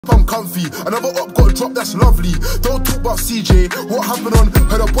comfy. Another up got dropped, that's lovely. Don't talk about CJ, what happened on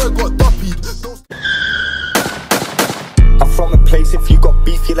her, the boy got duppied. I'm from a place, if you got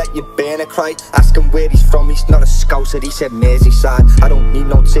beef, you let your banner cry. Ask him where he's from, he's not a scouser, he said MurdaSide. I don't need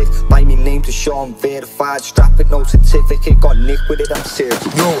no tip, buy me name to show I'm verified. Strapping no certificate, got nicked with it, I'm serious.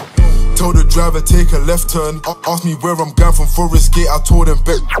 Yo, tell the driver take a left turn. Ask me where I'm going from Forest Gate, I told him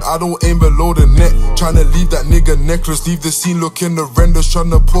bet I don't aim below the neck. Tryna leave that nigga necklace, leave the scene looking horrendous.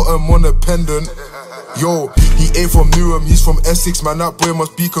 Tryna put him on a pendant. Yo, he ain't from Newham, he's from Essex, man, that boy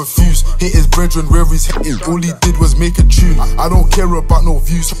must be confused. Hit his brethren where he's hitting, all he did was make a tune. I don't care about no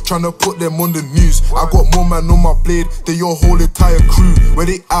views, tryna put them on the news. I got more man on my blade than your whole entire crew. Where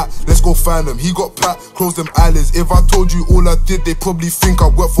they at? Let's go find them. He got pat, close them eyelids. If I told you all I did, they probably think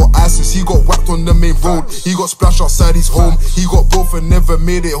I work for ISIS. He got whacked on the main road, he got splashed outside his home. He got both and never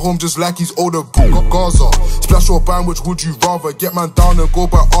made it home, just like his older bro. Got Gaza, splash or bang, which would you rather? Get man down and go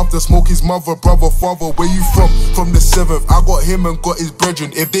back after, smoke his mother, brother, father. Where you from? From the 7th. I got him and got his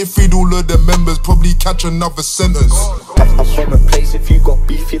brethren. If they feed all of the members, probably catch another sentence. I'm from a place, if you got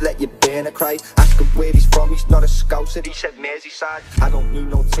beef, you let your banner cry. Ask him where he's from, he's not a scouser, he said MurdaSide. I don't need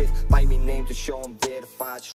no tip, buy me name to show I'm verified.